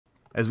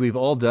As we've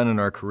all done in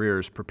our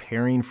careers,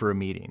 preparing for a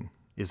meeting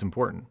is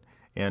important.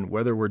 And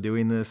whether we're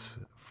doing this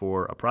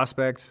for a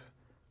prospect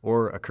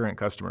or a current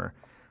customer,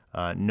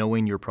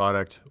 knowing your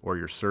product or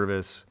your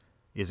service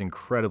is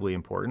incredibly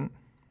important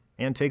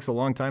and takes a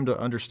long time to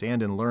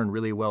understand and learn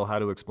really well how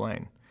to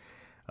explain.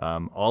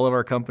 All of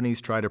our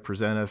companies try to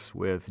present us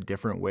with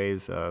different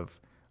ways of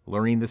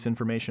learning this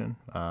information.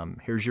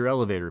 Here's your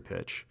elevator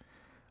pitch.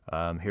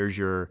 Here's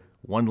your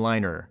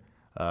one-liner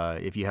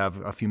if you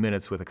have a few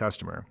minutes with a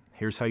customer.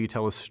 Here's how you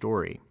tell a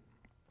story.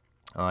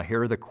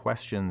 Here are the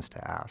questions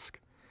to ask.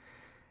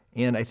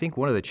 And I think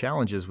one of the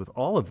challenges with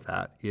all of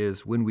that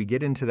is when we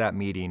get into that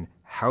meeting,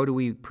 how do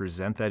we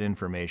present that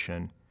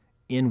information,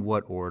 in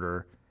what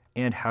order,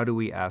 and how do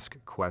we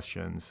ask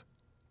questions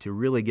to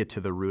really get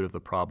to the root of the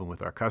problem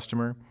with our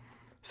customer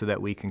so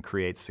that we can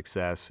create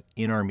success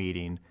in our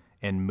meeting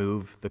and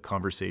move the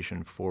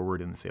conversation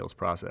forward in the sales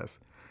process.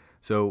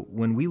 So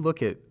when we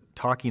look at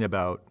talking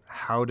about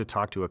how to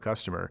talk to a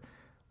customer,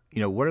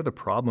 what are the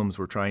problems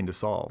we're trying to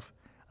solve?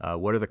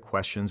 What are the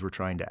questions we're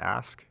trying to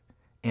ask?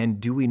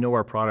 And do we know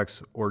our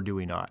products or do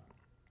we not?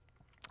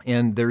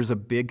 And there's a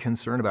big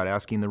concern about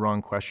asking the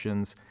wrong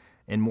questions.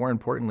 And more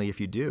importantly, if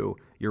you do,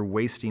 you're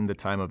wasting the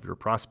time of your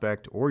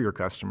prospect or your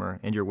customer,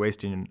 and you're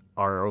wasting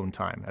our own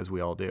time, as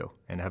we all do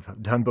and have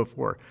done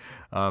before.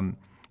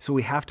 So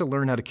we have to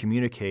learn how to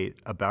communicate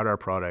about our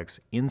products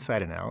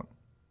inside and out,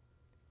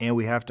 and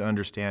we have to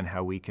understand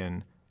how we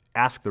can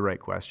ask the right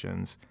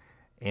questions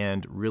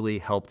and really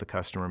help the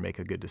customer make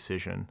a good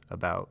decision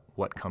about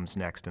what comes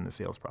next in the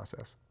sales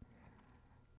process.